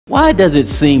Why does it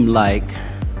seem like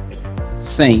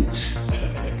saints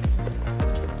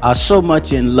are so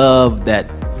much in love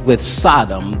with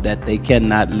Sodom that they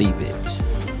cannot leave it?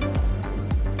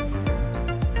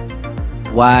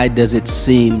 Why does it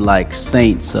seem like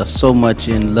saints are so much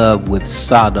in love with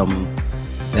Sodom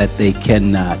that they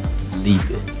cannot leave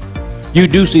it? You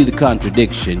do see the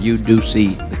contradiction. You do see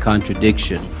the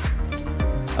contradiction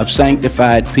of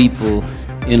sanctified people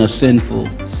in a sinful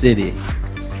city,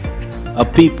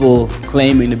 of people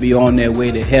claiming to be on their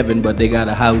way to heaven, but they got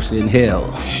a house in hell.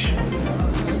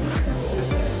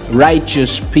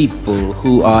 Righteous people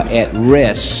who are at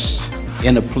rest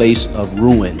in a place of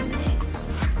ruin.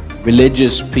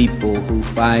 Religious people who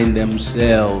find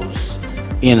themselves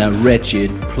in a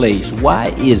wretched place. Why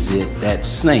is it that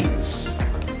saints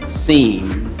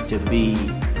seem to be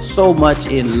so much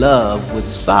in love with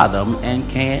Sodom and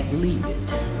can't leave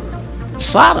it?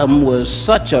 Sodom was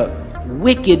such a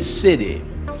wicked city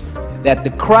that the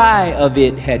cry of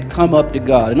it had come up to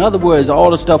God. In other words,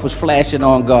 all the stuff was flashing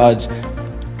on God's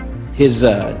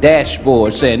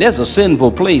dashboard saying there's a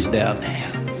sinful place down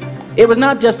there. It was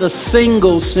not just a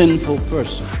single sinful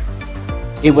person.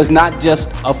 It was not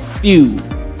just a few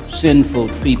sinful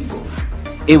people.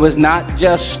 It was not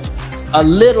just a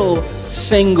little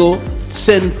single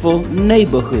sinful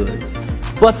neighborhood,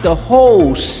 but the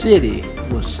whole city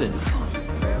was sinful.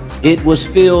 It was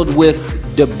filled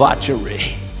with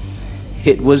debauchery.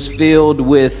 It was filled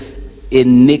with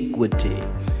iniquity.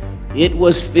 It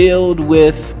was filled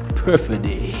with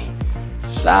perfidy.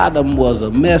 Sodom was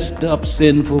a messed up,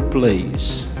 sinful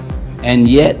place. And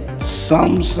yet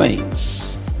some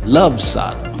saints loved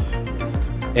Sodom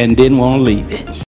and didn't want to leave it.